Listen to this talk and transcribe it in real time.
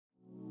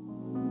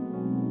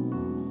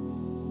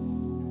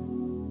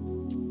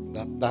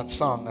That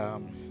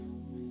song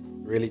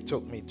really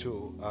took me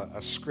to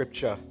a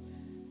scripture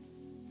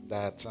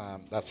that's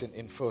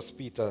in 1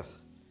 Peter.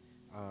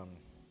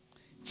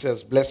 It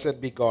says,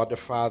 "Blessed be God the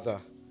Father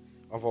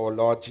of our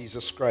Lord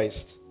Jesus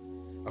Christ.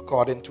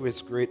 According to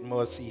his great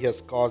mercy, he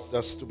has caused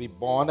us to be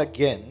born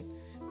again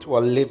to a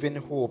living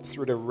hope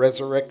through the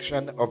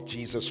resurrection of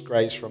Jesus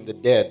Christ from the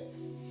dead,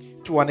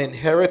 to an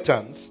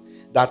inheritance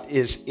that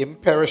is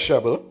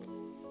imperishable,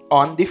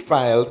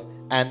 undefiled,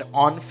 and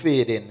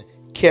unfading,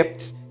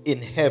 kept in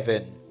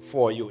heaven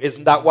for you."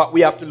 Isn't that what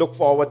we have to look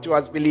forward to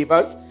as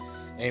believers?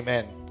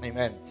 Amen.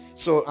 Amen.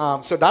 So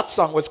that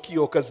song was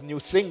Kyoka's new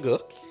single.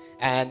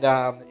 And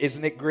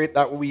isn't it great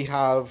that we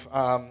have,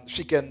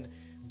 she can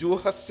do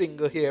her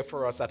single here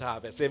for us at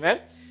Harvest.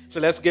 Amen. So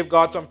let's give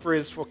God some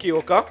praise for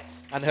Kyoka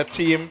and her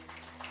team.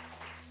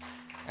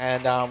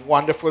 And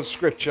wonderful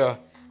scripture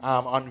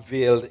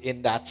unveiled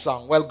in that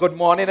song. Well, good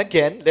morning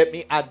again. Let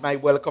me add my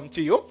welcome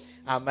to you.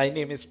 My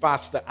name is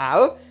Pastor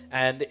Al.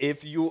 And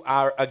if you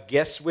are a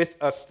guest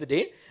with us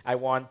today, I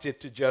wanted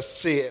to just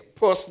say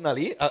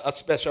personally a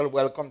special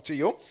welcome to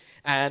you.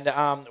 And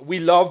we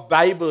love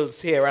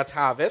Bibles here at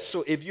Harvest.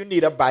 So if you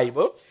need a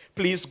Bible,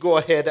 please go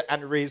ahead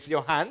and raise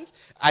your hands.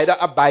 Either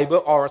a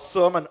Bible or a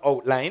sermon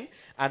outline.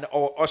 And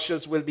our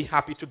ushers will be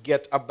happy to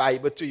get a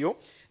Bible to you.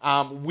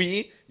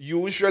 We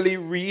usually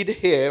read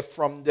here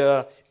from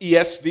the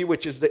ESV,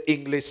 which is the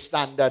English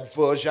Standard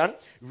Version.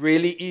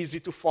 Really easy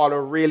to follow,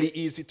 really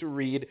easy to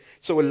read.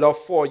 So we'd love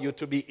for you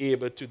to be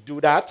able to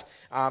do that.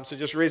 So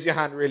just raise your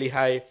hand really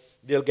high.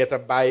 They'll get a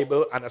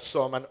Bible and a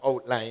sermon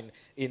outline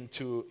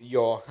into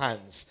your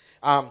hands.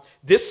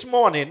 This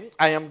morning,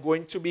 I am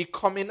going to be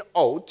coming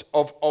out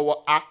of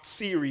our Acts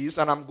series,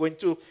 and I'm going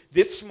to,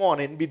 this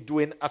morning, be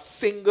doing a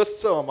single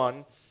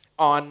sermon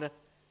on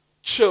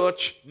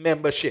church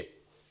membership.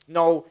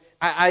 Now,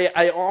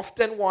 I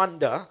often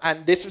wonder,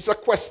 and this is a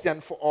question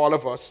for all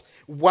of us,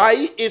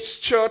 why is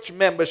church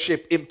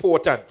membership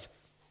important?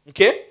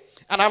 Okay?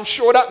 And I'm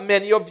sure that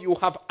many of you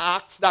have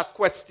asked that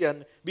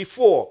question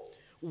before.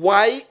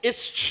 Why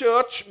is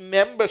church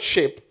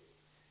membership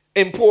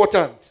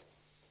important?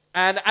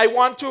 And I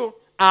want to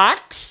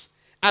ask,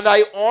 and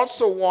I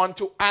also want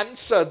to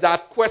answer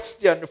that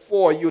question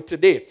for you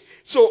today.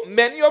 So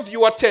many of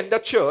you attend a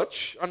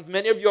church, and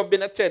many of you have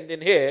been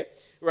attending here,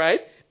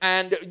 right?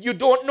 And you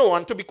don't know,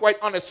 and to be quite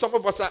honest, some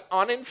of us are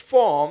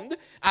uninformed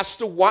as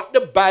to what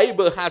the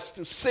Bible has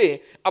to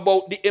say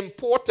about the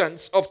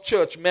importance of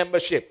church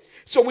membership.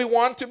 So we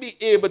want to be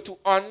able to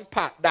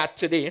unpack that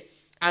today,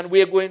 and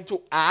we're going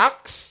to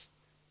ask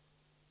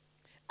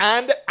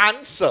and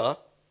answer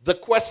the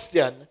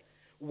question,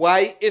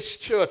 why is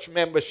church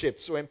membership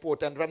so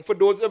important? And for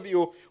those of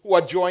you who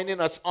are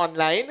joining us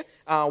online,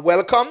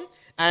 welcome.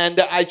 And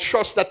I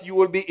trust that you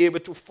will be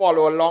able to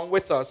follow along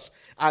with us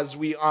as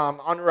we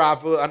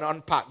unravel and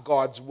unpack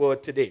God's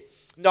word today.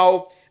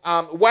 Now,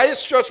 why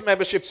is church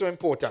membership so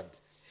important?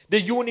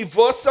 The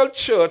universal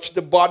church,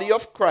 the body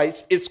of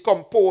Christ, is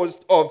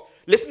composed of,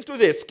 listen to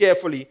this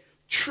carefully,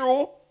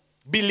 true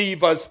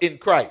believers in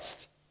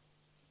Christ.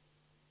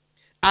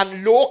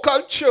 And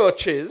local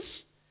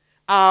churches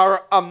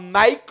are a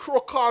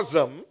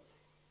microcosm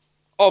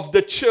of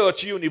the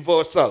church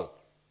universal.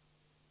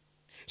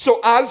 So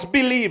as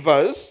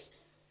believers,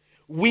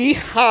 we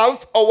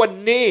have our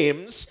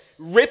names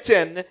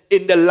written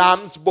in the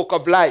Lamb's Book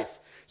of Life.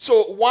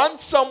 So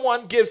once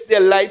someone gives their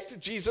life to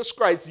Jesus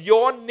Christ,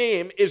 your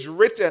name is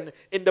written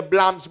in the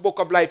Lamb's Book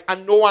of Life,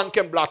 and no one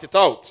can blot it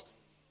out.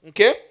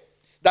 Okay?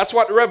 That's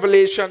what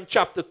Revelation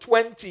chapter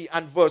 20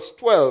 and verse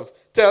 12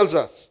 tells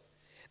us.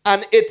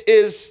 And it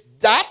is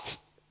that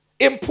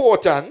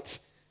important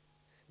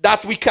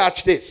that we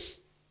catch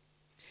this.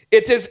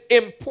 It is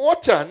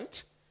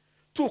important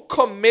to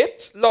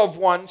commit loved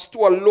ones to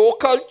a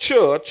local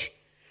church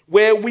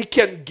where we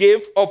can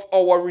give of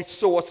our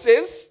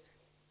resources,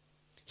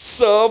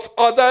 serve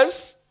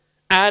others,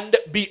 and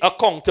be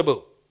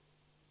accountable.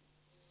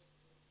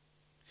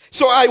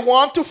 So I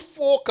want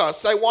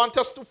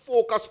us to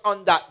focus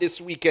on that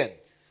this weekend,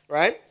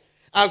 right?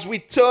 As we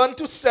turn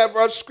to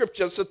several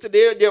scriptures, so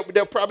today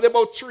there are probably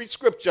about 3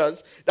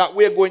 scriptures that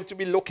we're going to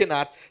be looking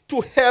at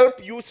to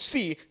help you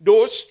see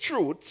those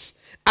truths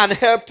and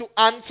help to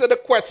answer the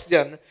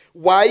question,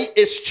 why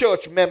is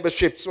church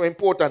membership so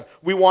important?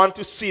 We want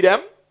to see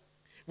them.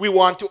 We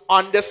want to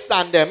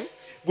understand them.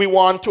 We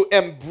want to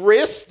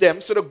embrace them.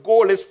 So the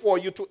goal is for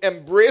you to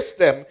embrace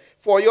them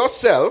for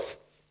yourself,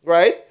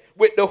 right?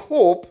 With the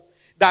hope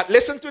that,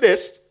 listen to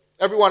this,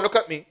 everyone look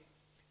at me.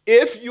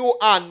 If you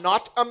are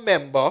not a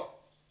member,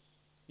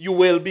 you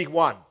will be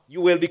one.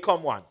 You will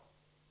become one.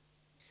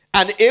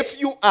 And if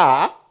you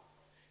are,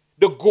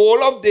 the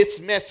goal of this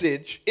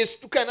message is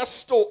to kind of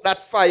stoke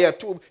that fire,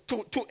 to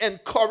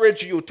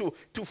encourage you,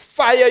 to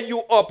fire you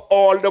up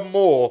all the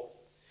more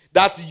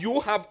that you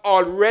have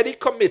already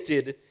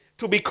committed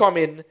to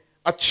becoming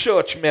a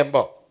church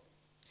member.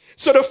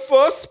 So the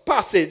first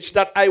passage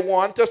that I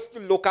want us to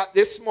look at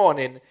this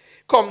morning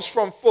comes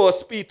from 1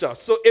 Peter.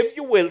 So if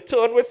you will,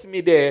 turn with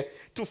me there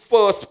to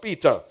 1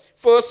 Peter.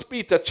 1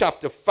 Peter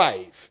chapter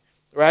 5,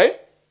 right?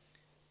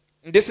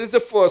 This is the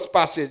first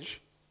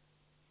passage.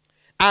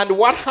 And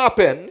what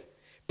happened?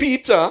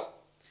 Peter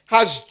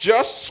has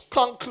just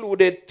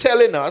concluded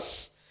telling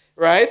us,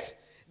 right,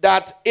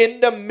 that in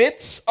the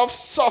midst of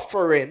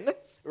suffering,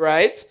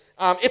 right,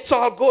 it's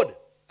all good.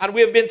 And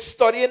we've been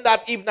studying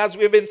that even as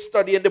we've been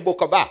studying the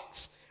book of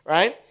Acts,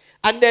 right?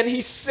 And then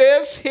he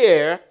says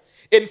here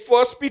in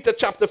 1 Peter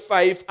chapter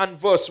 5 and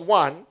verse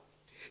 1,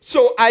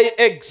 so I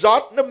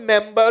exhort the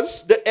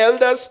members, the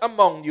elders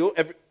among you.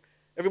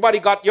 Everybody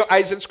got your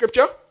eyes in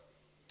scripture?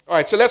 All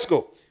right, so let's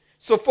go.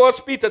 So 1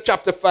 Peter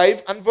chapter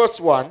 5 and verse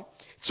 1.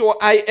 So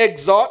I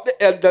exhort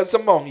the elders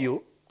among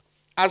you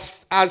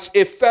as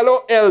a fellow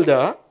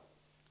elder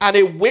and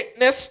a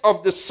witness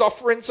of the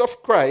sufferings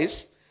of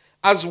Christ,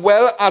 as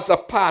well as a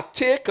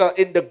partaker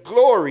in the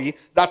glory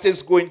that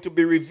is going to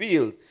be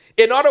revealed.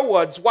 In other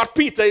words, what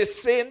Peter is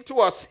saying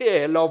to us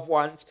here, loved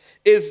ones,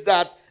 is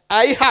that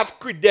I have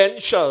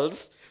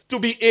credentials to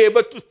be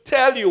able to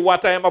tell you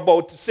what I am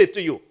about to say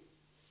to you.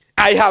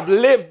 I have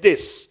lived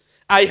this.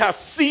 I have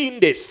seen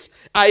this.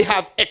 I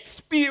have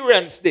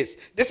experienced this.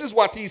 This is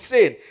what he's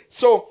saying.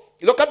 So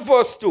look at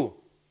verse 2.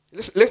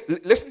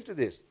 Listen to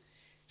this.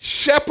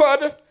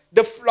 Shepherd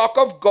the flock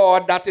of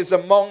God that is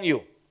among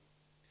you,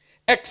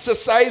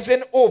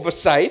 exercising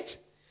oversight,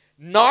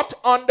 not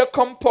under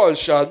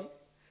compulsion,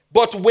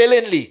 but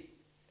willingly,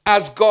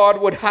 as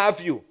God would have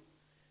you,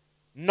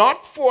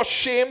 not for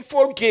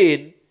shameful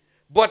gain,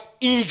 but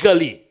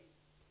eagerly.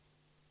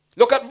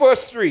 Look at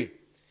verse 3.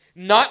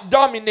 Not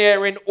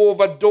domineering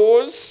over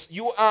those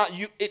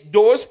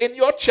those in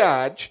your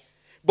charge,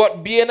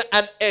 but being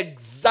an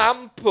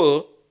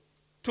example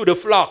to the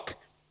flock.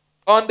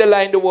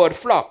 Underline the word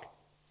flock.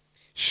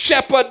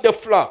 Shepherd the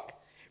flock.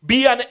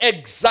 Be an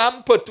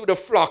example to the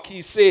flock,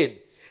 he's saying.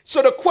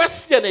 So the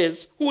question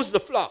is, who's the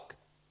flock?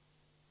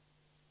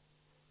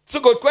 It's a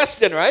good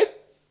question, right?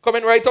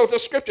 Coming right out of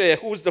scripture here.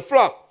 Who's the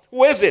flock?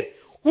 Who is it?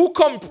 Who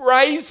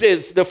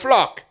comprises the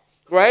flock?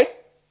 Right?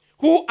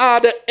 Who are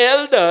the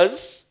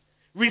elders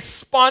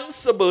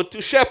responsible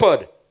to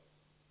shepherd?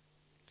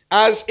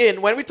 As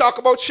in, when we talk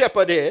about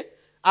shepherd here,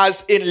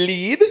 as in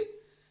lead,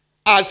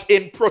 as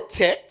in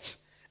protect,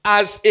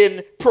 as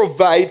in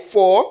provide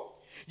for,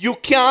 you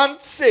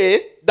can't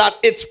say that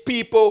it's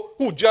people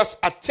who just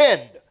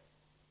attend.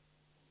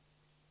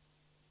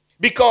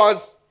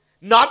 Because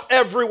not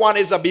everyone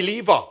is a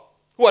believer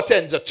who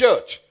attends a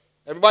church.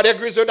 Everybody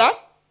agrees with that?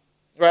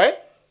 Right?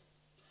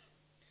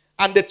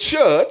 And the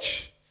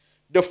church,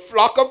 the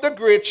flock of the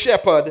great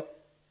shepherd,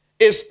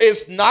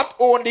 is not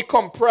only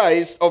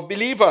comprised of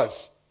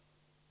believers.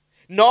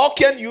 Nor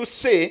can you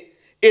say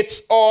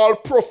it's all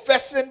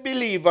professing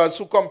believers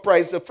who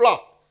comprise the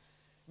flock.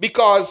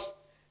 Because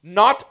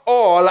not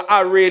all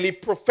are really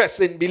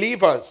professing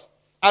believers.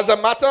 As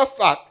a matter of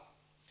fact,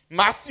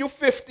 Matthew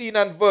 15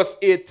 and verse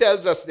 8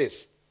 tells us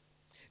this.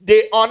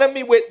 They honor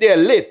me with their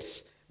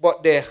lips,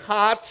 but their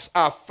hearts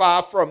are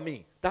far from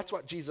me. That's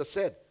what Jesus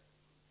said.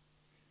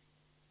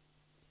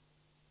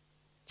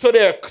 So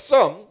there are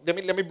some,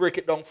 let me break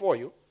it down for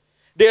you.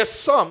 There are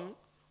some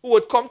who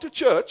would come to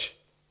church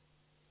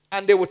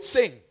and they would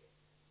sing.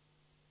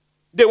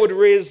 They would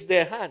raise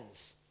their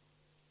hands.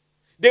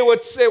 They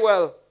would say,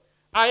 well,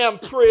 I am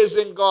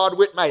praising God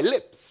with my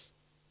lips.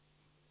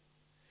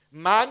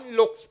 Man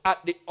looks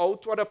at the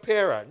outward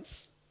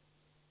appearance,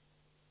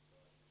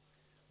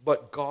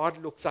 but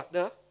God looks at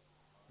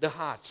the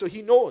heart. So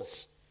he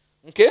knows.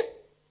 Okay?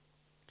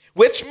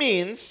 Which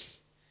means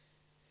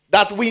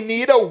that we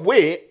need a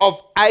way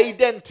of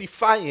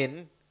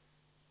identifying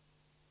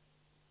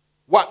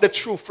what the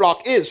true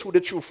flock is, who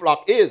the true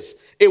flock is.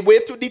 A way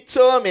to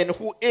determine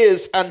who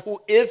is and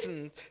who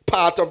isn't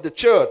part of the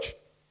church.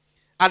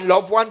 And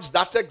loved ones,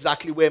 that's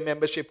exactly where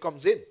membership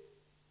comes in.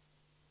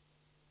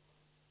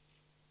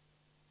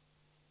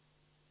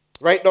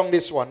 Write down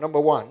this one, number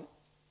 1.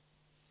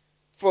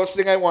 First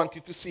thing I want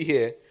you to see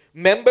here.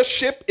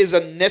 Membership is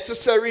a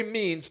necessary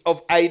means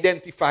of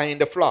identifying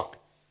the flock.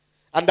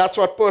 And that's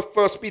what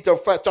 1 Peter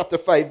chapter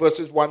 5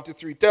 verses 1 to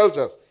 3 tells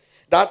us.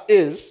 That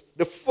is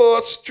the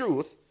first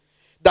truth,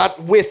 that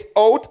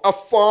without a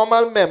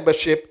formal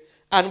membership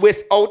and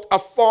without a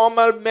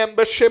formal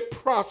membership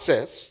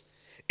process,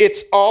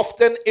 it's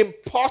often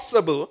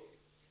impossible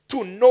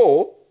to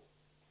know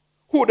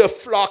who the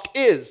flock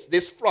is,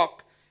 this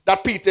flock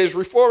that Peter is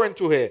referring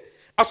to here,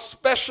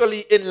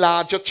 especially in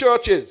larger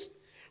churches,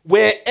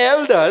 where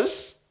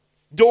elders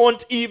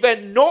don't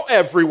even know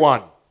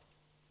everyone.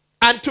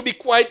 And to be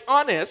quite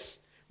honest,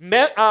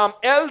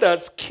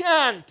 elders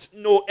can't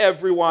know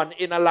everyone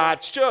in a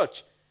large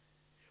church.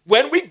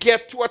 When we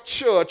get to a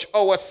church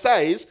our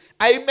size,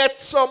 I met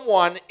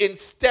someone in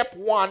step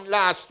 1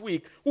 last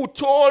week who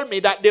told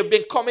me that they've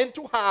been coming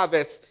to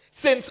Harvest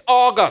since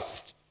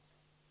August.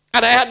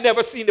 And I had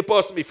never seen the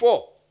person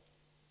before.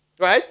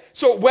 Right?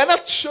 So when a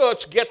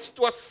church gets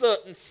to a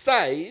certain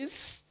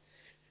size,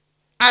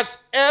 as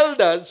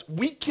elders,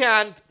 we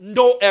can't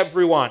know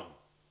everyone.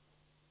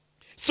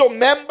 So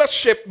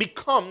membership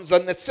becomes a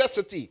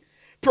necessity,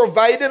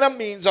 providing a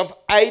means of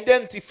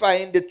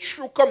identifying the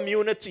true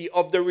community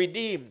of the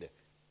redeemed.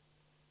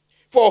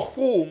 for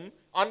whom,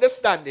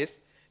 understand this,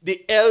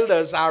 the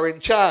elders are in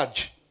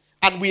charge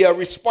and we are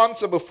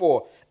responsible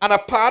for, and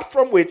apart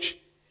from which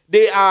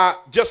they are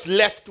just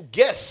left to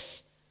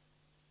guess,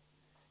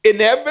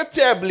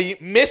 inevitably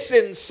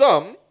missing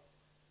some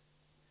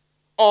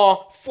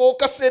or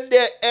focusing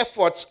their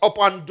efforts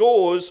upon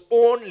those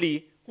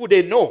only who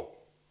they know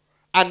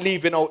and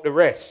leaving out the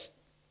rest.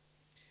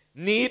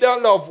 Neither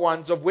loved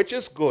ones, of which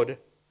is good,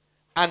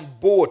 and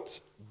both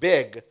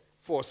beg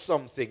for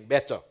something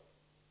better.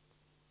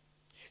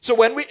 So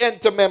when we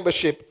enter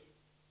membership,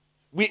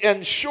 we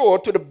ensure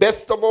to the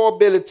best of our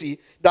ability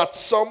that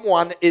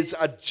someone is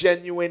a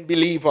genuine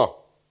believer,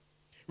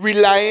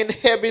 relying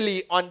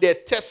heavily on their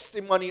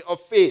testimony of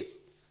faith,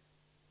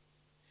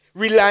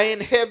 relying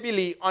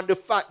heavily on the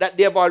fact that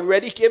they have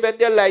already given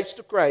their lives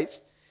to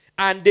Christ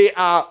and they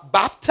are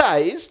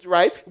baptized,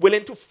 right,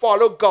 willing to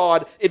follow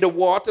God in the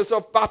waters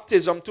of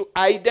baptism to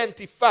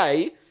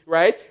identify,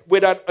 right,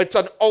 it's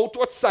an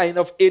outward sign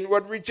of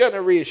inward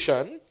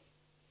regeneration,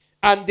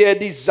 and their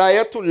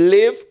desire to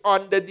live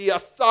under the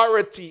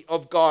authority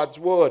of God's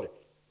word,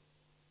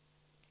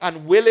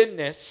 and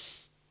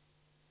willingness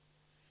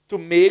to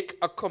make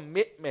a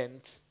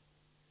commitment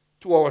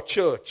to our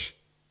church.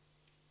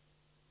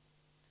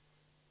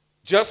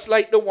 Just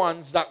like the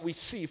ones that we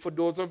see, for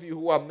those of you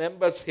who are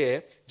members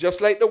here,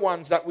 just like the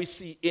ones that we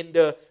see in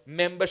the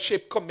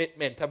membership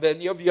commitment. Have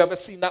any of you ever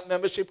seen that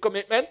membership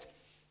commitment?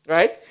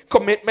 Right?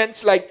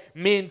 Commitments like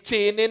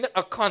maintaining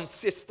a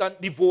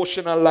consistent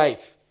devotional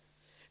life,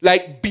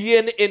 like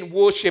being in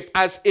worship,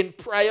 as in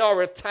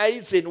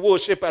prioritizing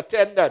worship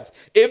attendance.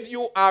 If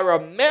you are a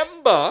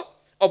member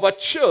of a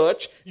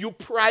church, you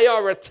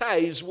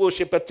prioritize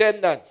worship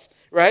attendance,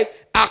 right?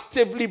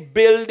 Actively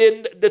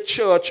building the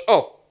church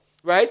up,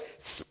 right?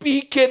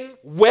 Speaking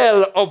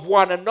well of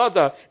one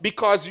another,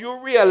 because you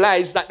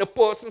realize that the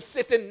person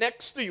sitting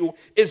next to you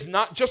is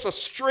not just a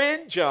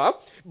stranger,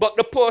 but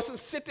the person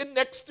sitting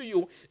next to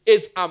you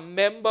is a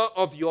member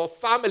of your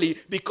family,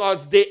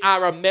 because they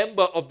are a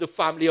member of the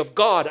family of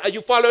God. Are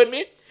you following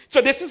me? So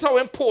this is how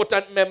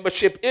important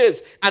membership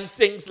is. And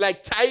things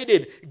like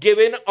tithing,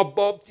 giving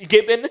above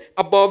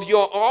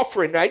your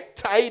offering, right?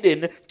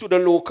 Tithing to the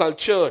local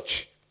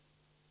church.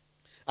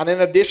 And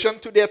in addition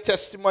to their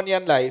testimony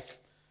and life,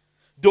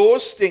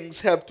 those things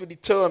help to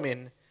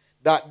determine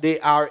that they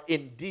are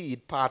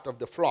indeed part of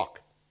the flock,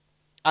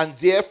 and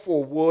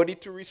therefore worthy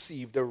to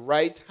receive the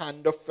right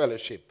hand of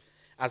fellowship,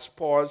 as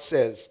Paul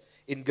says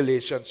in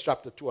Galatians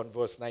chapter 2 and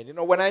verse 9. You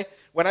know, when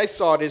I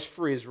saw this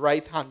phrase,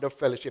 right hand of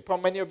fellowship, how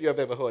many of you have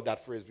ever heard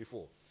that phrase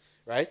before?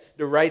 Right?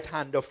 The right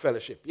hand of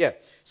fellowship. Yeah.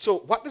 So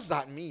what does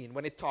that mean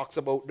when it talks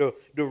about the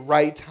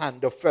right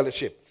hand of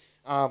fellowship?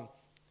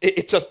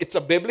 It's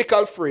a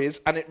biblical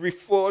phrase, and it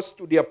refers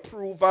to the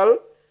approval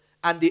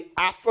and the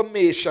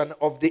affirmation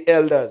of the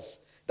elders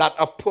that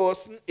a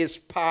person is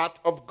part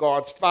of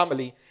God's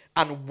family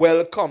and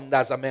welcomed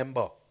as a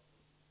member.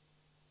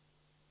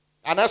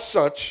 And as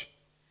such,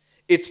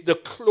 it's the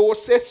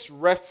closest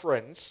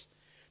reference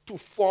to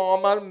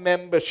formal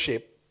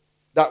membership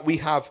that we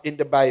have in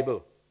the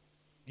Bible.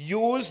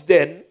 Used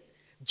then,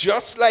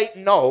 just like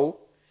now,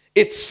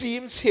 it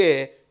seems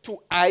here to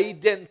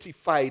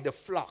identify the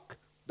flock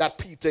that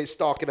Peter is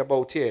talking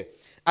about here.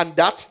 And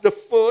that's the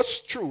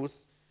first truth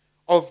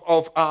of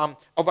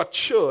a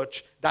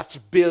church that's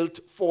built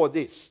for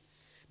this.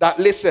 That,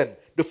 listen,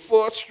 the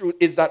first truth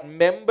is that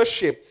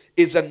membership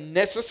is a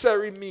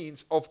necessary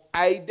means of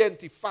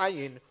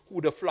identifying who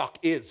the flock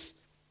is.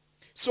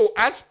 So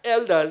as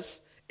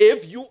elders,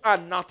 if you are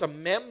not a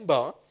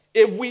member,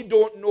 if we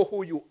don't know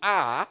who you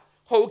are,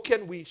 how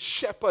can we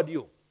shepherd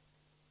you?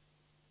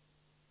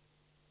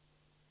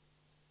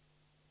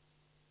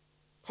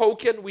 How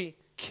can we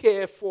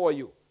care for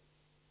you?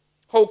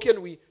 How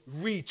can we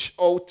reach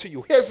out to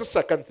you? Here's the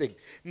second thing.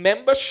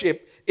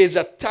 Membership is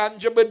a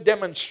tangible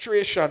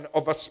demonstration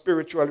of a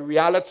spiritual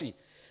reality.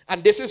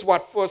 And this is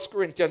what 1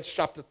 Corinthians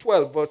chapter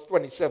 12, verse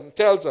 27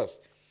 tells us.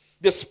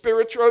 The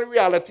spiritual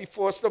reality,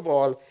 first of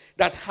all,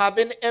 that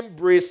having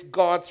embraced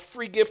God's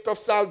free gift of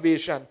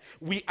salvation,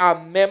 we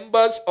are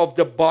members of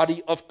the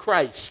body of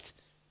Christ.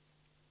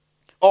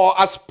 Or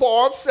as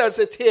Paul says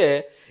it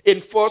here in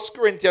 1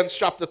 Corinthians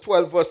chapter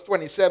 12, verse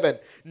 27,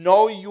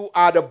 now you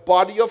are the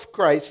body of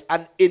Christ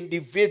and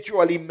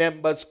individually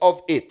members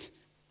of it.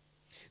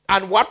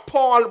 And what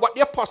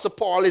the Apostle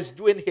Paul is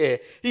doing here,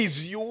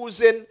 he's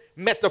using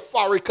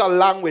metaphorical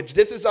language.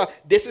 This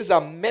is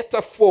a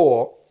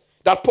metaphor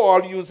that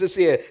Paul uses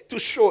here to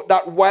show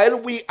that while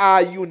we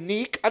are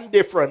unique and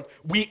different,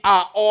 we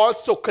are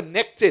also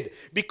connected.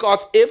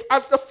 Because if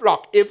as the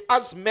flock, if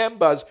as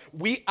members,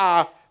 we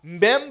are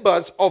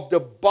members of the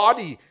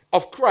body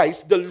of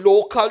Christ, the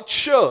local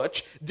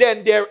church,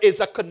 then there is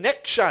a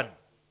connection.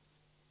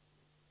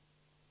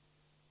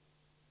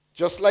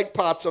 Just like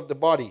parts of the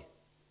body.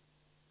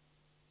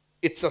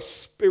 It's a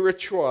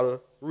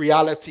spiritual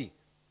reality.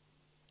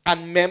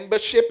 And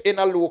membership in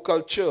a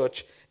local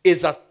church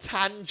is a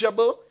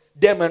tangible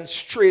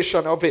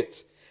demonstration of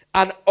it.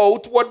 An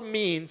outward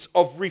means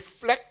of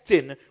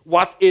reflecting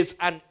what is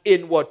an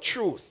inward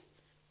truth.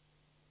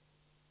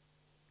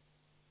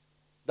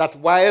 that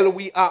while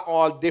we are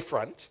all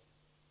different,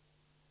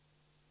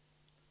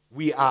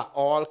 we are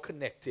all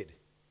connected.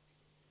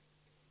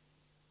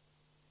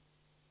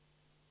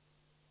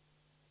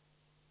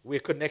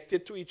 We're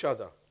connected to each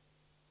other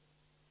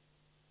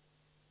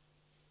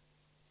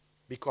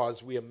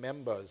because we are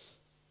members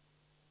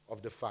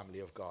of the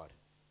family of God.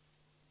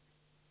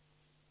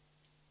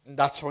 And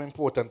that's how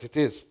important it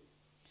is.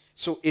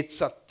 So it's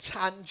a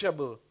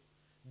tangible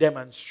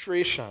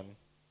demonstration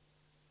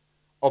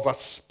of a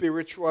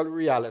spiritual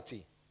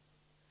reality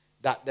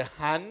that the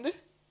hand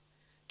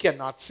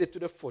cannot say to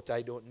the foot,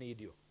 I don't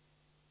need you.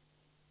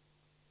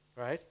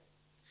 Right?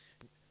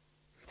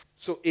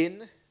 So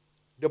in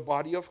the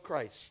body of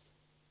Christ,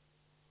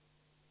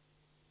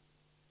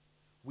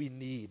 we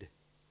need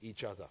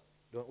each other,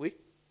 don't we?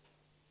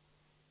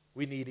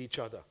 We need each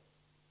other.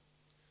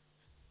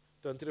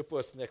 Turn to the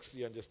person next to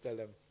you and just tell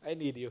them, I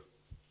need you.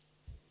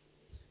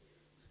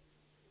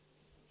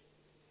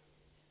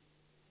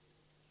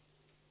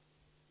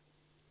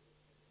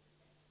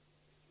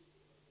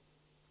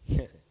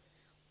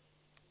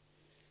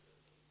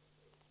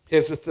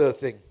 Here's the third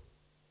thing.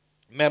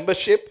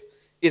 Membership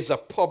is a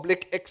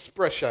public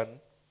expression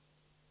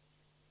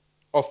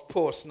of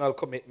personal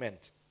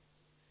commitment.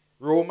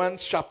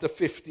 Romans chapter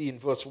 15,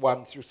 verse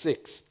 1 through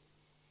 6.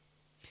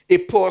 A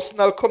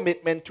personal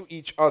commitment to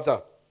each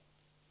other.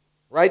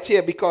 Right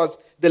here, because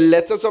the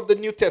letters of the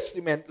New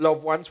Testament,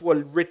 loved ones, were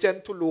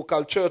written to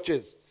local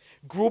churches.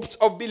 Groups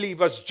of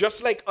believers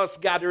just like us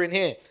gathering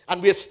here.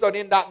 And we're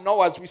studying that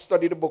now as we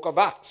study the book of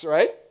Acts,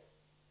 right?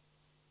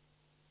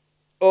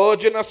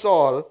 Urging us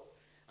all,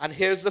 and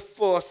here's the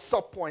first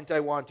sub-point I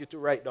want you to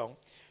write down.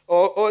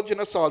 Urging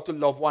us all to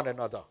love one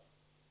another.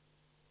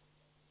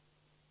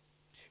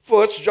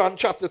 1 John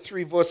chapter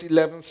 3 verse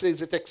 11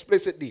 says it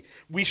explicitly.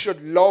 We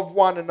should love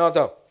one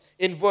another.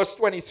 In verse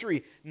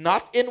 23,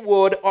 not in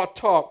word or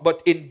talk,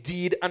 but in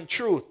deed and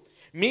truth.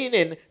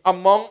 Meaning,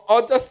 among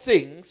other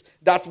things,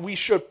 that we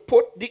should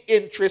put the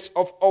interests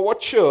of our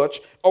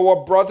church,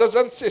 our brothers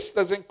and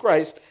sisters in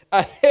Christ,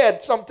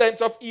 ahead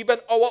sometimes of even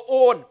our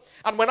own.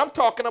 And when I'm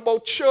talking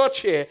about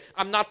church here,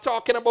 I'm not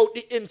talking about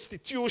the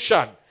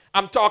institution.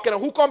 I'm talking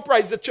about who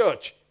comprise the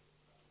church.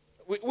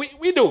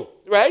 We do,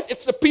 right?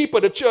 It's the people.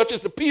 The church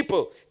is the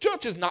people.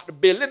 Church is not the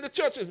building. The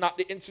church is not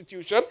the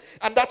institution.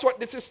 And that's what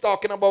this is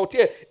talking about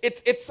here.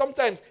 It's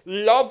sometimes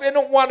loving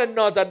one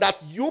another,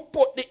 that you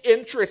put the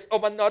interest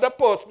of another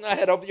person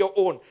ahead of your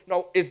own.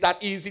 Now, is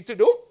that easy to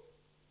do?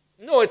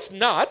 No, it's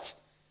not,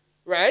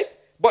 right?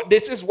 But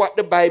this is what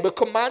the Bible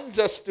commands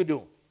us to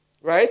do,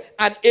 right?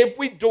 And if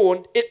we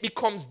don't, it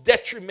becomes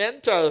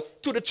detrimental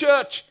to the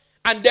church,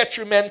 and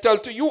detrimental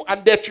to you,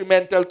 and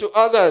detrimental to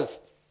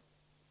others.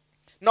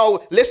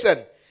 Now, listen,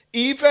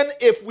 even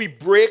if we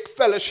break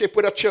fellowship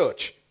with a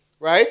church,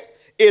 right?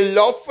 A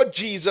love for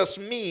Jesus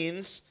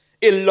means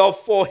a love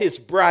for his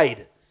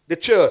bride, the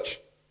church.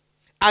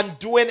 And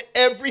doing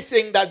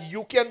everything that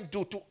you can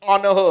do to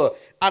honor her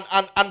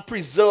and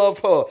preserve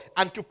her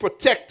and to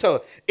protect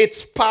her.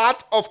 It's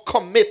part of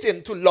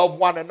committing to love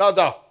one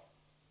another.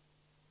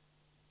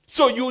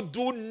 So you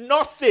do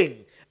nothing,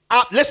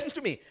 listen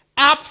to me,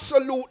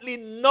 absolutely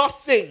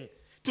nothing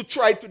to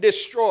try to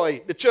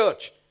destroy the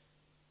church.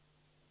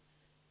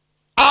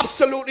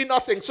 Absolutely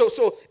nothing.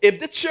 So if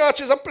the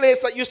church is a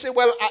place that you say,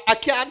 well, I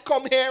can't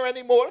come here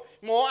anymore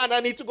and I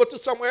need to go to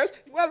somewhere else,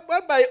 well,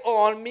 by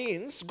all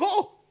means,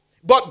 go.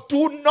 But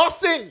do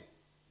nothing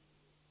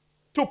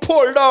to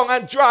pull down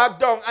and drag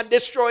down and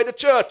destroy the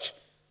church.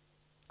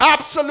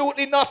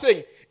 Absolutely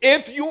nothing.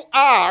 If you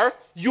are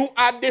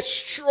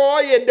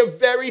destroying the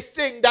very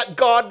thing that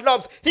God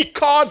loves. He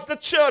calls the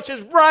church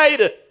his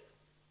bride.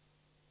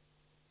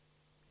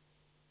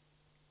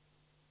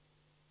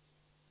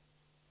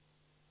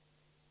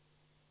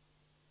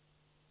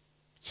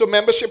 So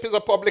membership is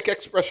a public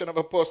expression of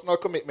a personal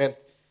commitment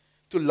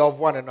to love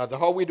one another.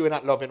 How are we doing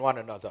at loving one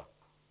another?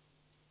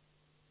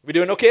 We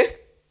doing okay?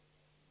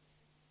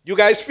 You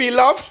guys feel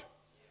loved?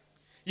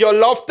 Your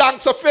love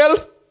tanks are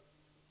filled?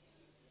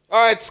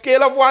 All right,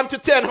 scale of 1 to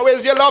 10.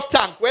 Where's your love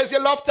tank? Where's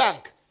your love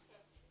tank?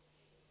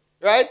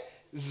 Right?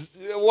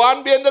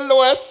 1 being the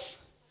lowest,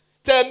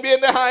 10 being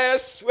the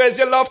highest. Where's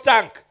your love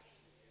tank?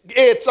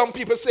 8. Some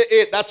people say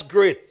 8. That's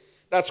great.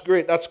 That's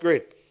great. That's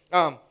great.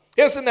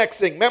 Here's the next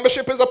thing.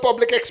 Membership is a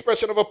public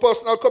expression of a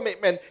personal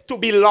commitment to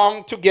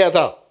belong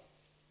together.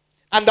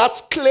 And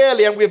that's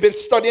clearly, and we've been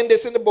studying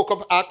this in the book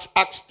of Acts,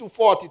 Acts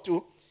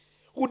 2:42,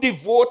 who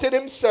devoted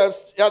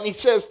themselves, and he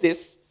says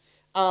this,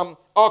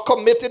 or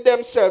committed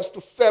themselves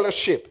to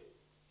fellowship,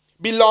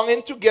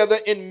 belonging together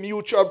in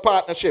mutual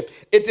partnership.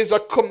 It is a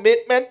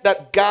commitment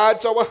that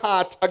guards our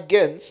hearts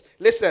against,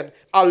 listen,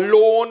 a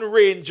lone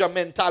ranger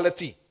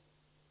mentality,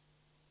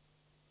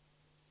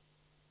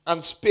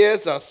 and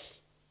spares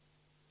us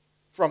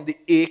from the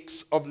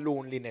aches of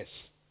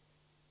loneliness.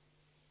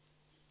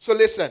 So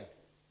listen,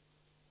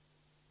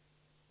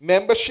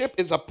 membership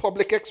is a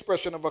public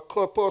expression of a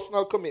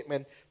personal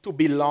commitment to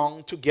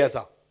belong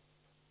together,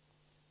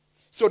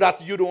 so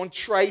that you don't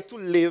try to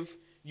live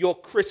your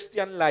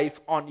Christian life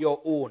on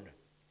your own.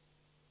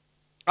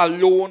 a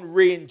Lone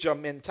Ranger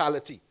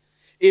mentality.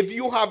 If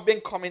you have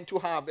been coming to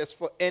Harvest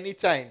for any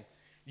time,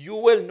 you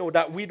will know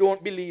that we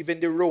don't believe in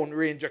the Lone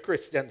Ranger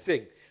Christian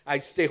thing. I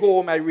stay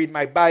home, I read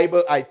my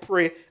Bible, I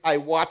pray, I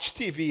watch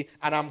TV,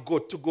 and I'm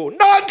good to go.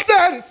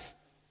 Nonsense!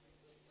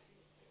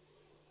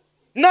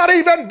 Not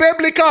even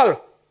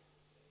biblical.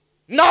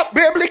 Not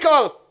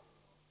biblical.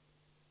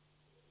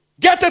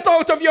 Get it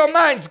out of your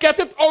minds. Get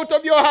it out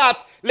of your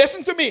heart.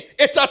 Listen to me.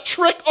 It's a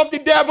trick of the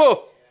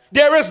devil.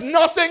 There is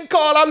nothing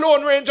called a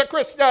Lone Ranger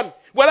Christian.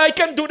 Well, I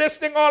can do this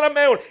thing all on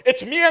my own.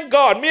 It's me and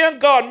God, me and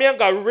God, me and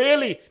God.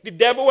 Really, the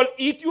devil will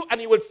eat you and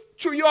he will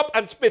chew you up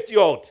and spit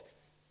you out.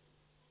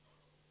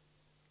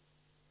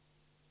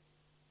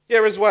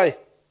 Here is why.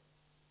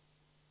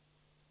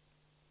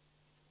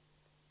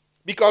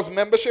 Because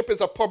membership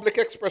is a public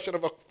expression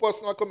of a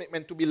personal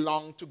commitment to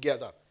belong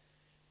together.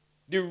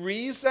 The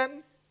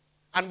reason,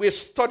 and we're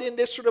studying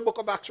this through the book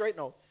of Acts right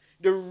now,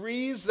 the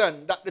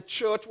reason that the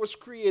church was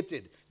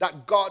created,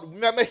 that God,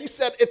 remember he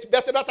said, it's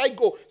better that I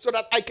go so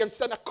that I can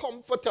send a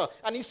comforter.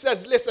 And he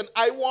says, listen,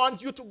 I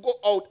want you to go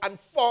out and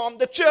form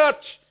the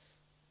church.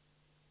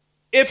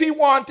 If he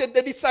wanted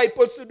the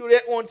disciples to do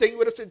their own thing, he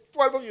would have said,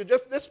 12 of you,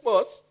 just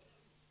disperse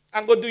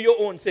and go do your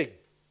own thing.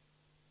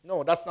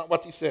 No, that's not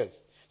what he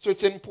says. So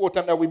it's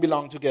important that we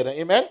belong together.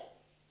 Amen?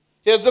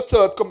 Here's the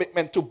third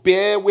commitment, to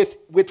bear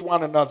with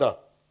one another.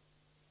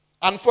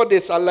 And for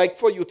this, I'd like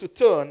for you to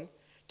turn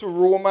to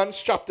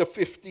Romans chapter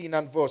 15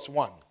 and verse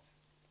 1.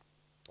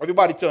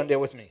 Everybody turn there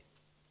with me.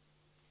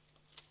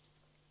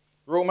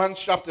 Romans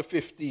chapter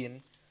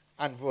 15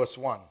 and verse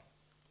 1.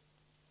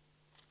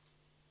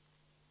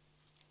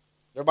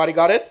 Everybody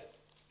got it?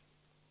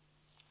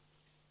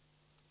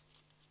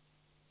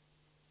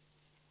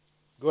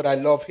 Good, I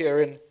love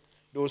hearing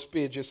those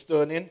pages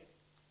turning.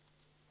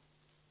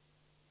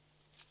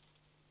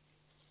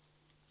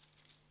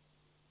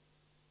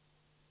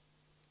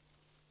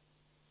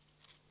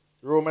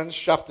 Romans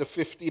chapter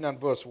 15 and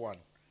verse 1.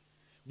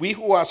 We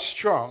who are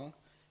strong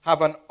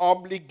have an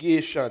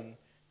obligation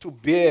to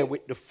bear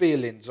with the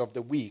failings of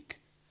the weak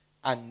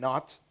and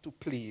not to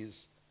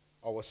please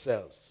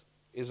ourselves.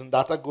 Isn't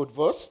that a good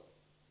verse?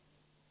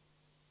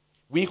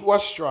 We who are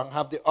strong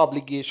have the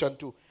obligation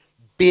to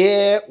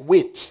bear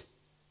with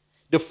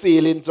the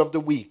failings of the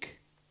weak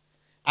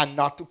and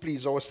not to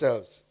please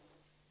ourselves.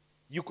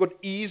 You could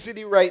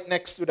easily write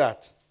next to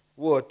that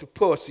word to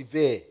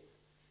persevere,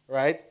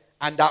 right?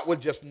 And that will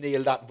just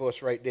nail that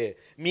verse right there.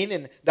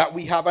 Meaning that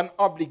we have an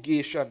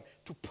obligation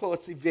to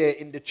persevere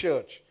in the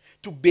church,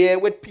 to bear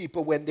with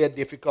people when they're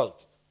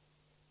difficult,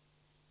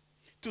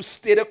 to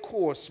stay the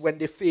course when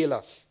they fail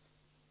us,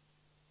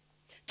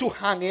 to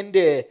hang in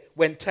there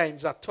when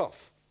times are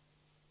tough,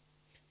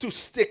 to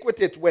stick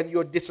with it when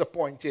you're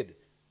disappointed,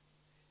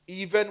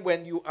 even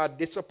when you are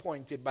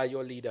disappointed by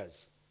your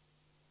leaders.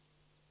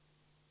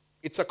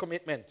 It's a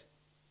commitment.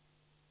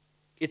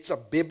 It's a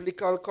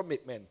biblical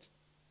commitment.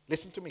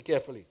 Listen to me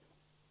carefully.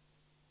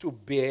 To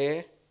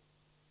bear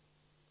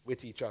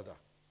with each other.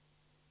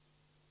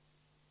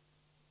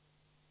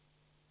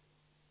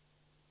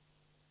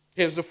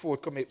 Here's the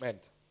fourth commitment.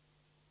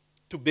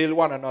 To build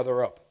one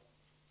another up.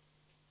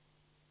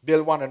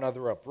 Build one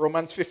another up.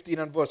 Romans 15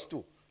 and verse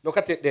 2. Look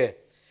at it there.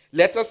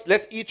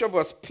 Let each of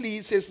us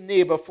please his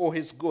neighbor for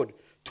his good,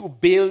 to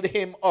build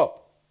him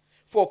up.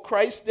 For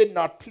Christ did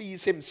not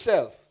please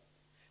himself,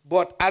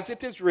 but as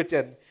it is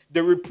written,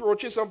 the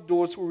reproaches of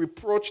those who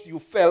reproached you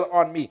fell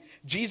on me.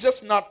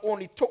 Jesus not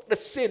only took the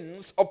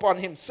sins upon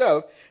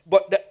himself,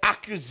 but the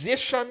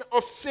accusation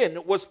of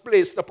sin was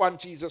placed upon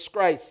Jesus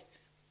Christ.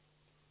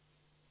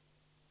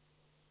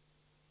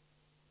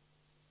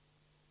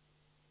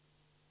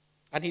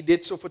 And he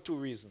did so for two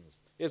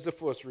reasons. Here's the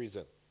first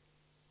reason.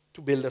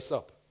 To build us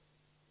up.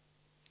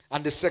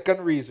 And the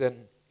second reason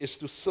is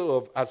to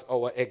serve as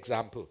our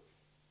example.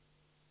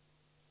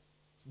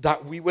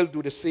 That we will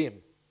do the same.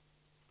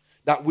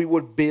 That we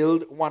will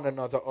build one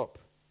another up.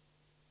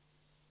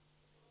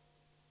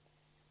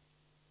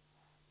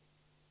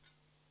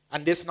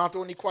 And this not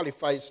only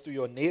qualifies to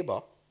your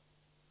neighbor,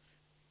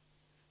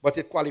 but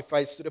it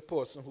qualifies to the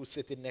person who's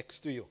sitting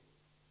next to you.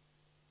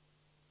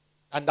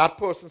 And that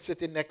person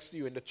sitting next to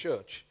you in the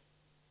church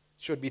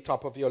should be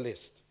top of your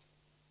list.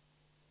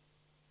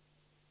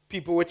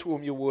 People with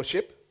whom you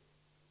worship,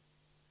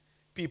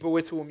 people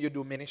with whom you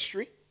do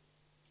ministry,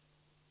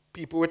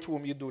 people with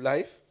whom you do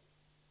life.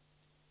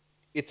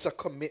 It's a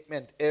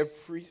commitment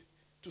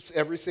to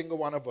every single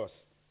one of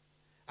us.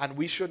 And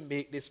we should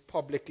make this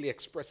publicly,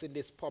 expressing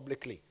this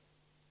publicly.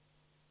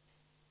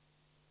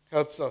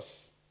 Helps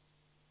us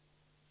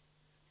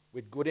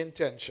with good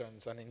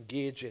intentions and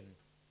engaging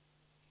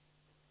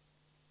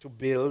to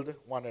build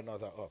one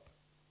another up.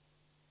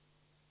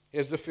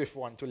 Here's the fifth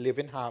one, to live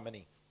in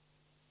harmony.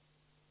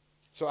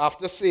 So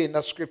after saying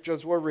that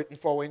scriptures were written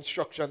for our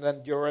instruction,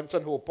 endurance,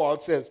 and hope, Paul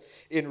says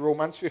in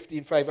Romans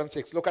 15, 5 and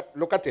 6, look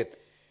at it.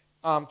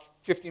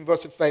 15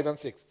 verses 5 and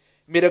 6.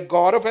 May the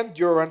God of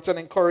endurance and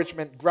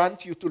encouragement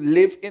grant you to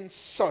live in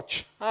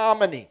such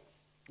harmony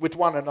with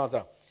one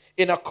another,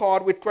 in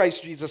accord with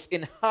Christ Jesus,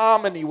 in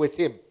harmony with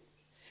him,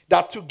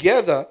 that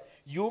together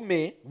you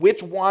may,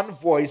 with one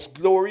voice,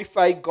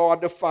 glorify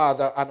God the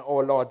Father and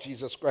our Lord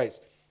Jesus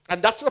Christ.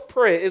 And that's a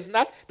prayer, isn't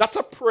that? That's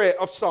a prayer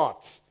of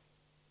sorts.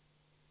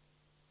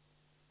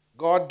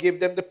 God, give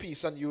them the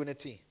peace and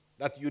unity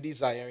that you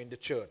desire in the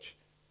church.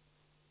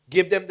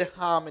 Give them the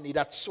harmony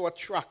that's so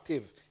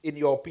attractive in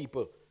your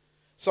people.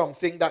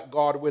 Something that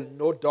God will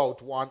no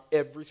doubt want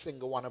every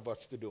single one of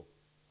us to do.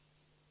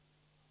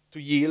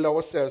 To yield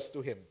ourselves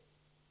to him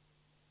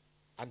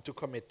and to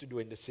commit to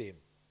doing the same.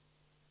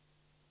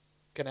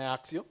 Can I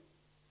ask you?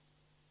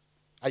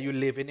 Are you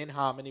living in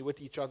harmony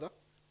with each other?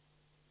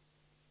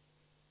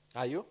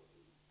 Are you?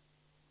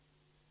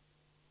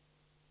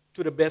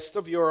 To the best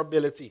of your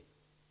ability,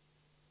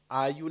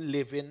 are you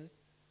living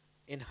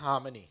in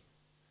harmony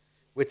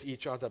with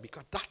each other?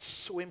 Because that's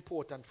so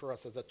important for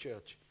us as a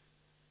church,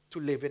 to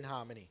live in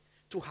harmony,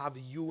 to have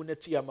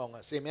unity among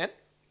us. Amen?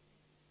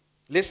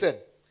 Listen,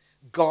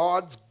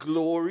 God's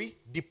glory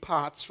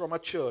departs from a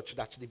church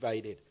that's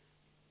divided.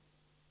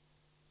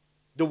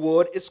 The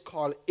word is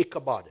called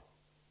Ichabod.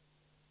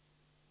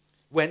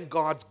 When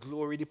God's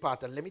glory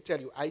departs, and let me tell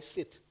you, I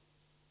sit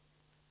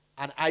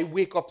and I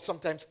wake up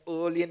sometimes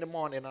early in the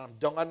morning and I'm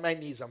down on my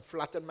knees, I'm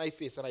flat on my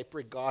face, and I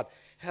pray, God,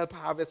 help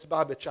Harvest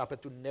Bible Chapel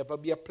to never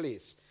be a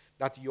place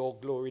that your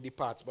glory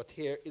departs. But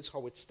here is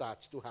how it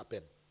starts to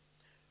happen.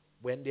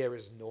 When there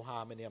is no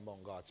harmony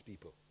among God's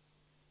people.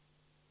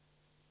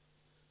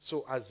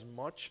 So as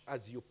much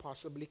as you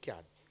possibly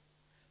can,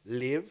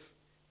 live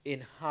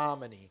in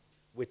harmony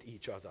with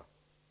each other.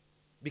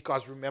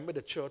 Because remember,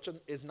 the church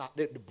is not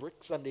the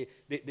bricks and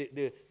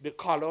the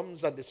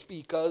columns and the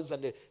speakers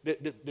and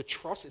the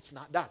truss. It's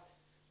not that.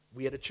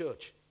 We are the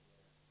church.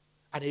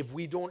 And if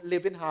we don't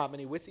live in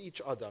harmony with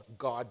each other,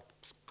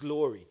 God's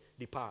glory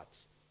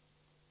departs.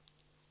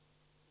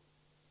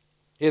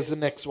 Here's the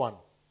next one.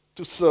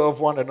 To serve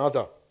one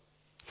another.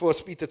 1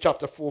 Peter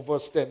chapter 4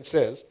 verse 10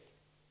 says,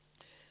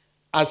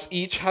 as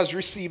each has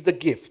received a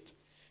gift,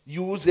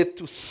 use it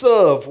to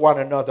serve one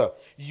another.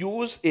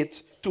 Use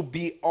it to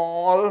be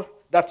all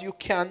that you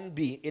can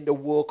be in the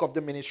work of the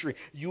ministry.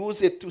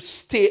 Use it to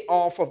stay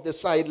off of the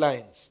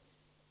sidelines.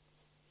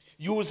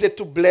 Use it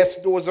to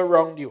bless those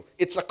around you.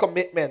 It's a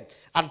commitment.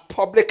 And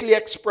publicly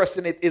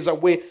expressing it is a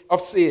way of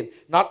saying,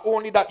 not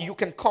only that you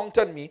can count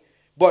on me,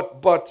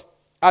 but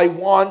I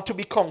want to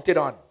be counted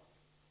on.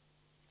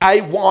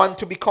 I want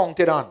to be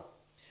counted on.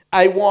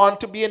 I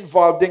want to be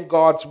involved in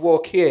God's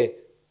work here.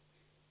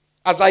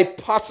 As I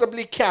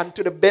possibly can,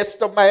 to the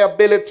best of my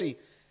ability,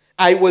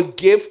 I will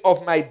give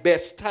of my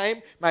best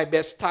time, my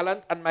best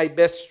talent, and my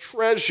best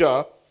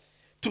treasure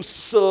to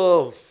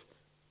serve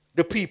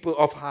the people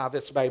of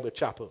Harvest Bible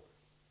Chapel.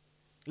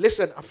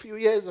 Listen, a few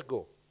years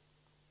ago,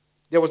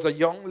 there was a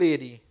young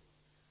lady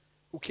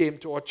who came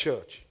to our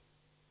church.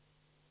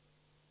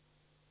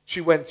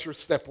 She went through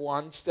step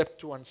 1, step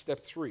 2, and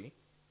step 3.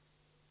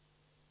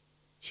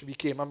 She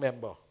became a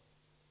member.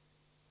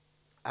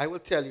 I will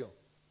tell you,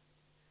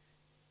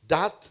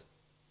 that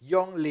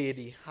young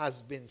lady has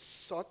been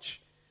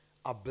such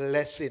a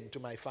blessing to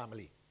my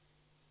family.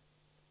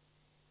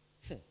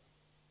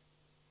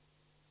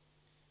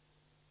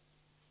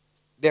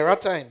 There are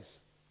times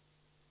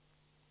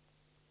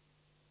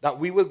that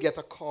we will get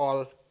a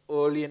call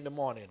early in the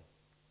morning.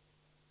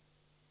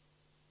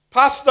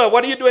 Pastor,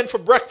 what are you doing for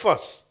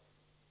breakfast?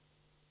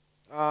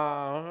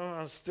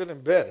 I'm still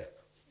in bed.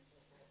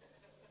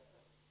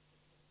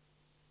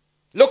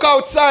 Look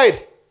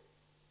outside.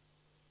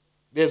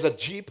 There's a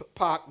Jeep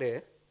parked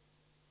there.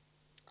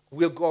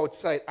 We'll go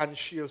outside and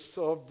she'll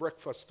serve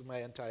breakfast to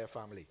my entire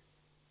family.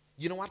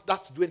 You know what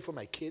that's doing for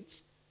my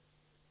kids?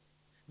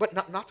 But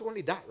not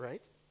only that,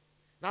 right?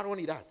 Not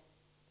only that.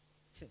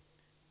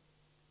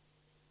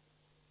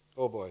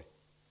 Oh boy.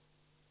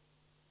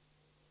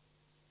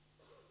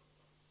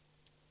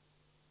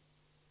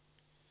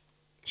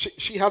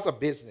 She has a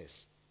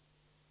business.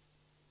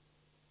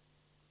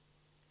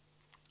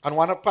 And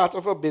one part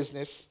of her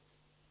business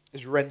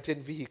is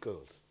renting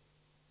vehicles.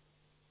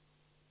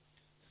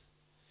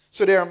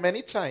 So there are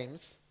many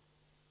times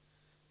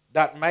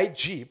that my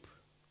Jeep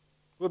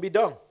will be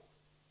down.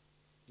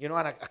 You know,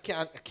 and I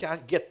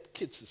can't get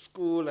kids to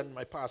school and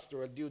my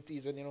pastoral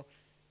duties, and you know,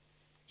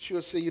 she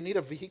will say, you need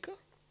a vehicle?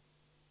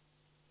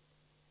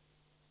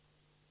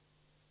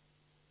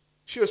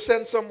 She will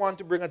send someone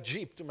to bring a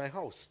Jeep to my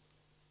house,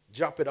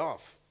 drop it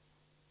off.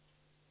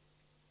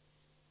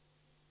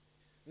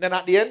 And then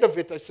at the end of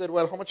it, I said,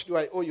 well, how much do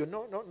I owe you?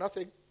 No,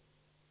 nothing.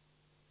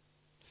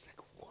 It's like,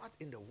 what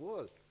in the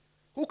world?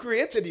 Who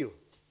created you?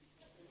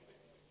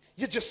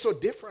 You're just so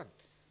different.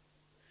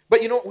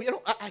 But you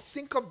know, I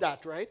think of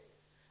that, right?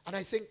 And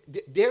I think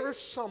there is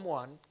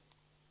someone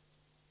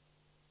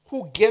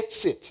who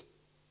gets it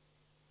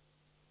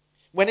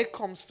when it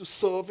comes to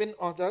serving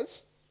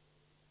others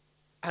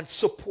and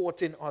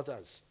supporting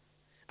others.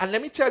 And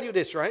let me tell you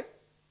this, right?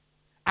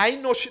 I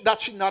know that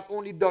she not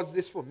only does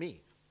this for me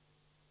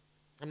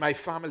and my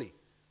family,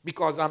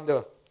 because I'm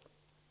the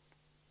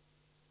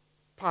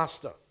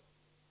pastor.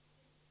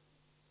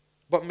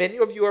 But many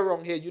of you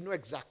around here, you know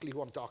exactly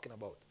who I'm talking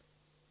about.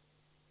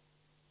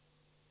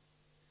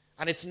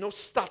 And it's no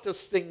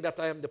status thing that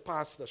I am the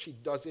pastor. She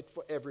does it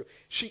for everyone.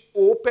 She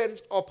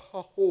opens up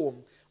her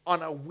home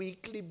on a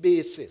weekly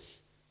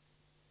basis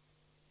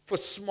for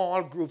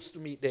small groups to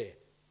meet there.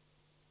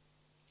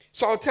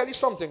 So I'll tell you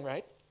something,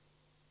 right?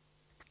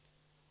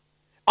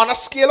 On a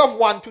scale of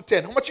 1 to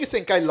 10, how much do you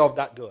think I love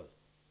that girl?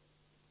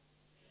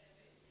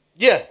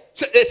 Yeah,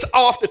 so it's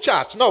off the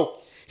charts. No,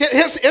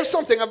 here's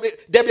something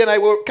Debbie and I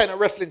were kind of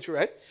wrestling through,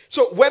 right?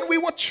 So when we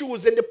were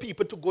choosing the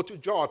people to go to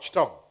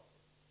Georgetown,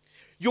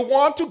 you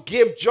want to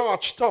give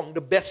Georgetown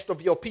the best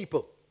of your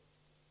people.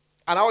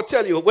 And I'll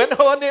tell you, when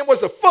her name was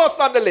the first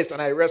on the list,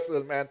 and I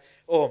wrestled, man,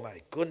 oh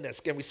my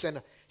goodness, can we send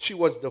her? She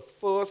was the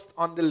first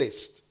on the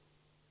list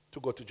to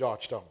go to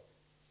Georgetown.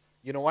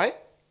 You know why?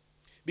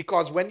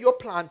 Because when you're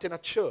planting a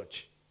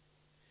church,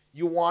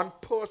 you want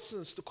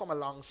persons to come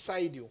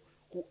alongside you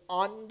who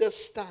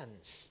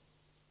understands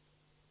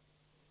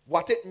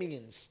what it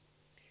means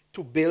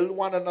to build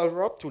one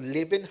another up, to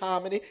live in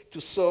harmony, to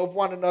serve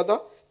one another,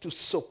 to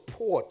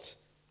support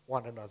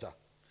one another.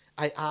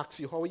 I ask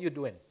you, how are you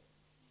doing?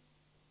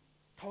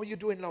 How are you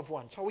doing, loved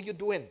ones? How are you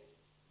doing?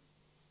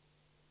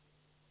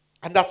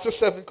 And that's the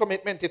seventh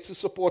commitment. It's to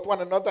support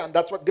one another. And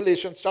that's what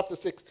Galatians chapter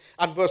 6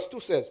 and verse 2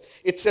 says.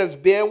 It says,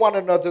 bear one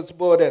another's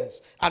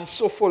burdens and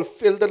so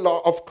fulfill the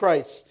law of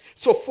Christ.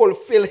 So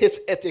fulfill his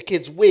ethic,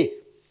 his way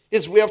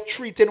of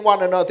treating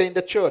one another in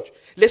the church.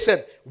 Listen,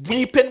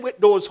 weeping with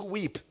those who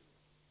weep.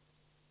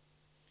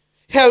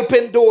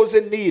 Helping those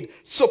in need.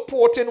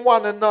 Supporting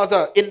one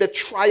another in the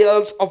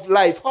trials of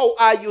life. How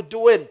are you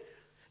doing?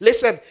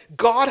 Listen,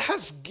 God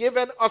has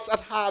given us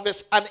at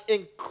Harvest an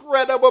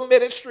incredible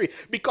ministry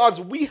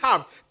because we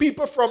have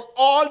people from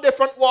all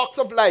different walks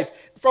of life,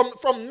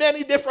 from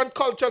many different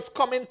cultures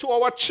coming to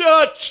our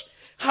church.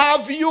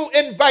 Have you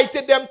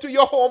invited them to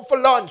your home for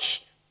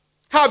lunch?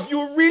 Have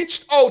you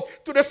reached out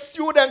to the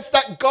students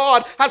that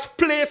God has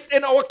placed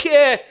in our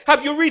care?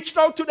 Have you reached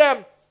out to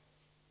them?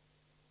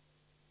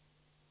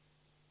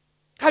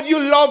 Have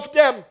you loved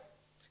them?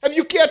 Have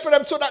you cared for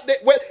them so that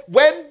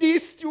when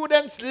these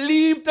students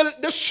leave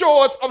the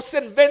shores of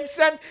St.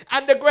 Vincent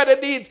and the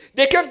Grenadines,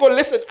 they can go,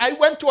 listen, I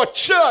went to a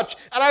church,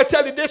 and I'll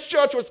tell you, this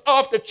church was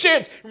off the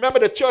chains. Remember,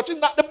 the church is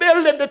not the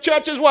building. The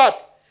church is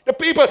what? The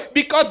people.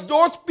 Because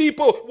those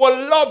people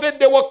were loving,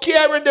 they were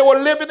caring, they were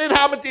living in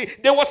harmony,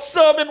 they were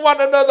serving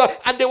one another,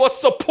 and they were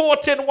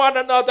supporting one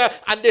another,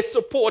 and they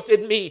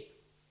supported me.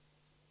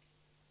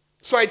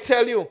 So I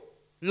tell you,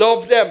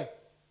 love them,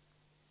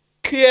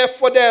 care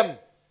for them,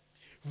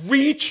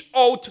 reach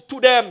out to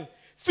them,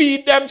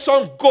 feed them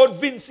some good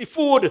Vinci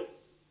food.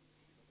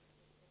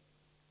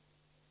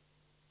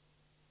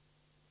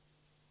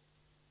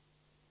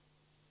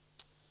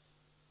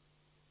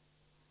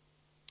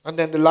 And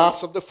then the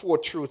last of the four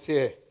truths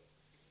here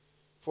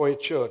for a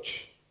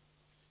church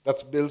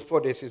that's built for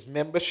this is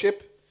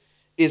membership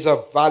is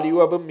a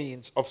valuable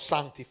means of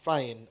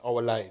sanctifying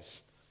our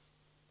lives.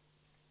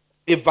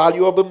 A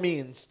valuable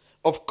means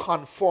of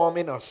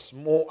conforming us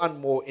more and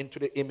more into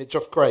the image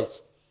of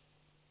Christ.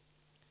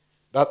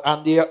 That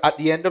at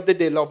the end of the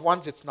day, loved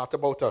ones, it's not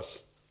about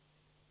us.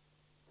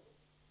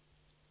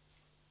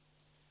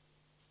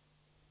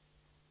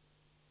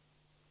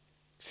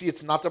 See,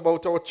 it's not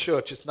about our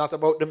church. It's not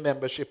about the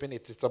membership in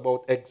it. It's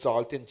about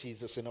exalting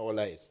Jesus in our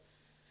lives,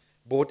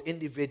 both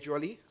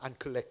individually and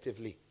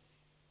collectively.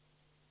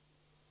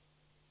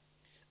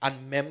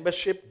 And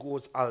membership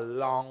goes a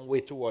long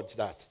way towards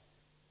that.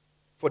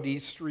 For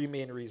these three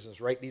main reasons.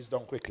 Write these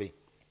down quickly.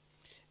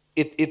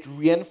 It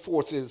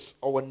reinforces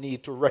our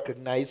need to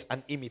recognize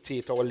and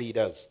imitate our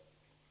leaders.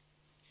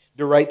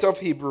 The writer of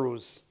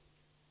Hebrews,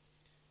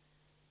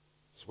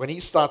 when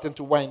he's starting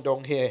to wind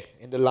down here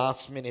in the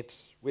last minute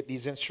with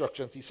these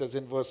instructions, he says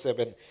in verse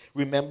 7,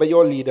 remember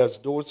your leaders,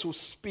 those who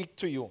speak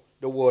to you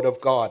the word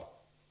of God.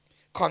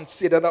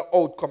 Consider the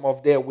outcome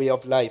of their way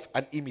of life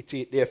and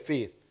imitate their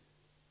faith.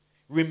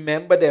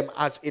 Remember them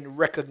as in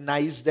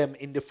recognize them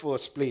in the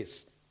first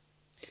place.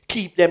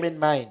 Keep them in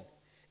mind.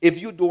 If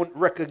you don't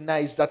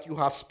recognize that you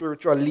have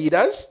spiritual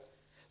leaders,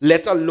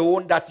 let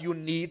alone that you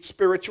need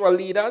spiritual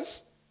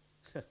leaders,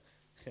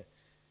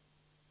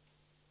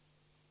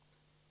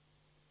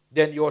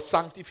 then your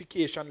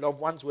sanctification, loved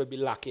ones, will be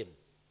lacking.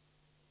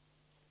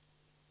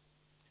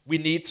 We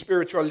need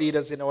spiritual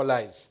leaders in our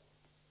lives.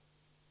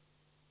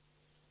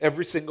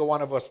 Every single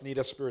one of us need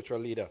a spiritual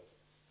leader.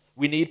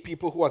 We need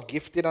people who are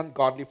gifted and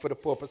godly for the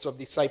purpose of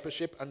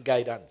discipleship and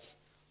guidance.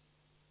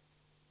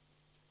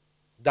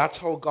 That's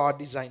how God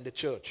designed the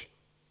church.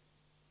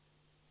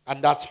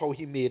 And that's how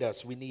he made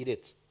us. We need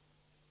it.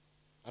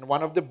 And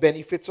one of the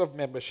benefits of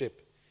membership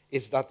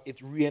is that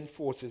it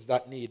reinforces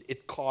that need.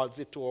 It calls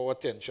it to our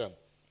attention.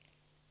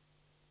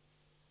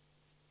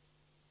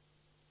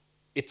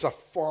 It's a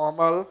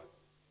formal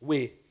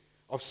way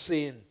of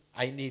saying,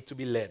 I need to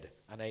be led,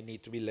 and I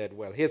need to be led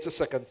well. Here's the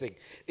second thing.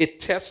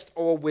 It tests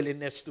our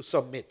willingness to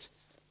submit.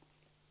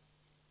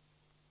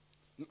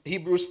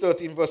 Hebrews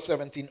 13 verse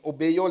 17,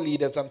 obey your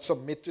leaders and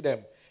submit to them,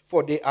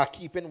 for they are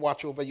keeping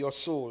watch over your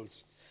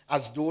souls,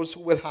 as those who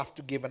will have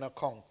to give an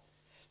account.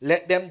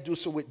 Let them do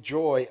so with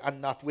joy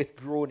and not with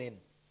groaning,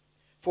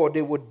 for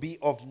they would be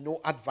of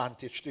no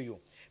advantage to you.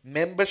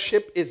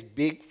 Membership is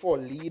big for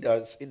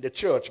leaders in the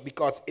church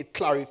because it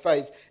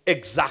clarifies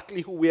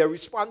exactly who we are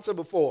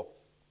responsible for.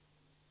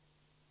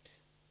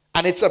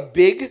 And it's a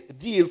big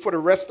deal for the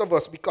rest of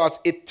us because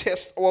it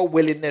tests our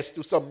willingness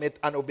to submit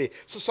and obey.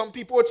 So some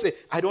people would say,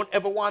 I don't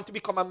ever want to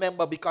become a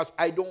member because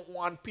I don't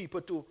want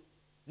people to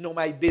know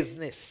my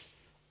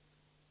business.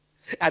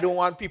 I don't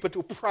want people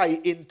to pry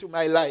into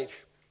my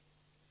life.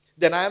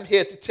 Then I am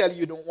here to tell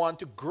you don't want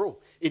to grow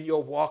in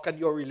your walk and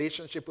your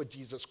relationship with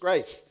Jesus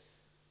Christ.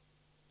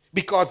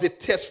 Because it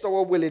tests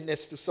our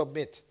willingness to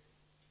submit.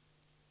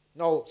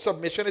 Now,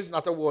 submission is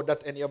not a word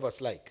that any of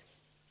us like.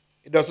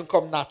 It doesn't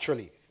come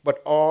naturally.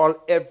 But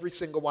every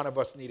single one of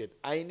us need it.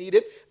 I need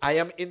it. I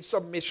am in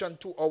submission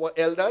to our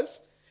elders.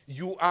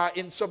 You are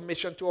in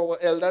submission to our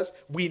elders.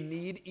 We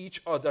need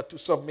each other to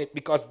submit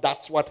because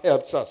that's what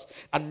helps us.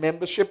 And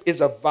membership is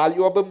a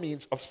valuable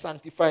means of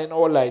sanctifying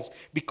our lives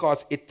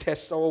because it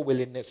tests our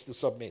willingness to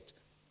submit.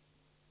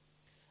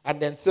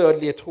 And then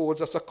thirdly, it holds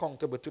us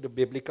accountable to the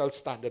biblical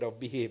standard of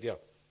behavior.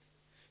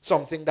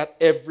 Something that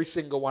every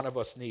single one of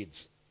us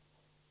needs.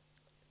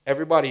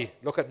 Everybody,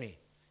 look at me.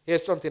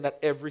 Here's something that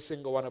every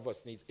single one of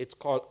us needs. It's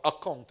called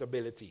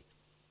accountability.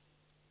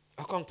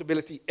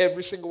 Accountability.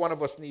 Every single one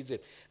of us needs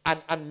it.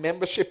 And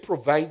membership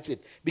provides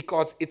it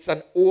because it's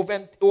an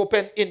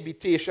open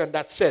invitation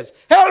that says,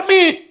 help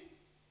me.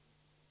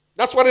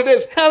 That's what it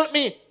is. Help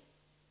me.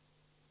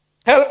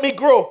 Help me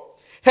grow.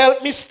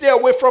 Help me stay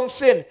away from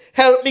sin.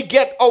 Help me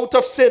get out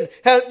of sin.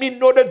 Help me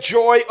know the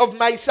joy of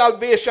my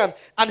salvation.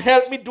 And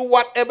help me do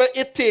whatever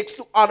it takes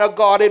to honor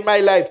God in my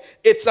life.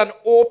 It's an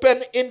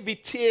open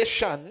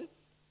invitation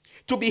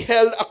to be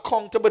held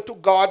accountable to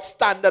God's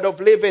standard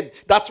of living.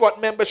 That's what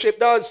membership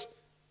does.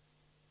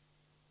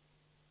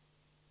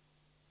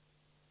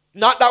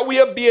 Not that we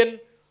are being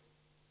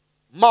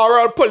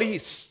moral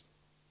police.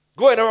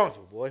 Going around,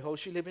 boy, how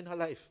she living her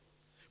life.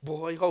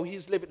 Boy, how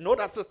he's living. No,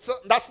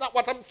 that's not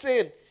what I'm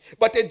saying.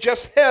 But it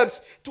just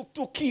helps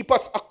to keep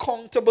us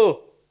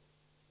accountable.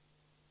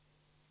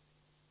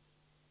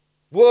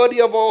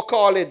 Worthy of our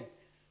calling.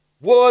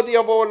 Worthy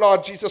of our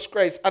Lord Jesus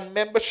Christ. And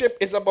membership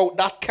is about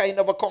that kind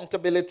of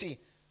accountability.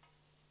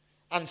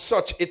 And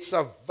such, it's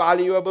a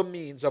valuable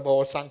means of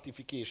our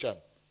sanctification.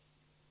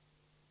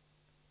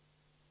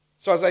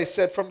 So as I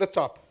said from the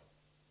top,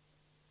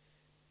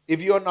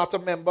 if you are not a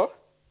member,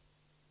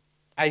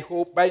 I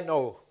hope by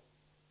now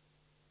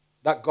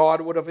that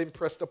God would have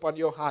impressed upon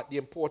your heart the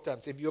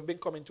importance, if you've been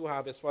coming to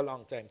Harvest for a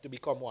long time, to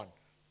become one.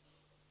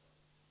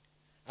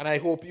 And I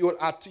hope you will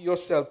add to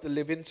yourself the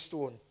living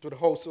stone to the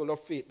household of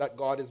faith that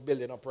God is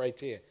building up right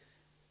here.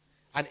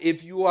 And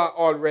if you are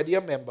already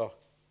a member,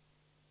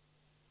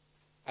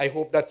 I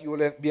hope that you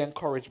will be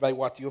encouraged by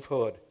what you've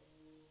heard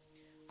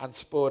and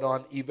spurred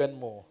on even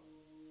more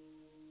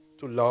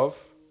to love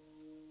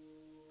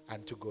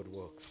and to good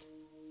works.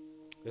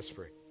 Let's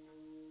pray.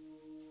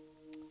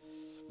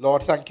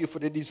 Lord, thank you for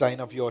the design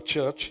of your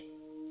church.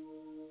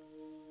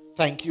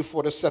 Thank you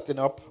for the setting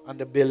up and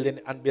the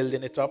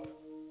building it up.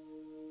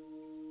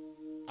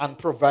 And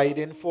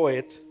providing for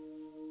it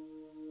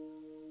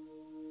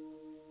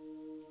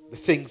the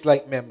things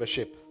like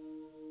membership.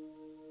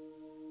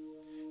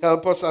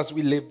 Help us as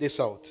we live this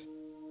out.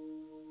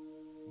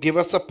 Give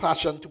us a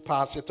passion to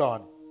pass it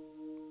on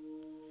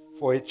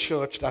for a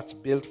church that's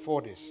built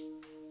for this.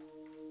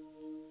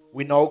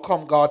 We now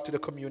come, God, to the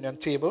communion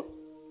table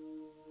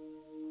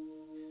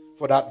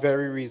for that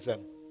very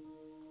reason.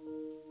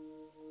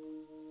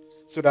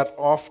 So that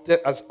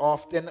as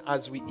often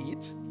as we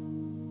eat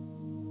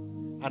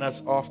and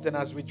as often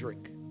as we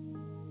drink,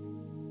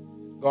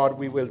 God,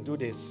 we will do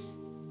this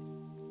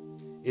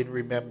in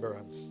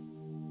remembrance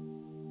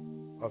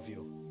of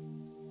you.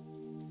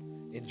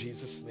 In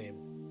Jesus' name,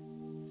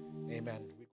 amen.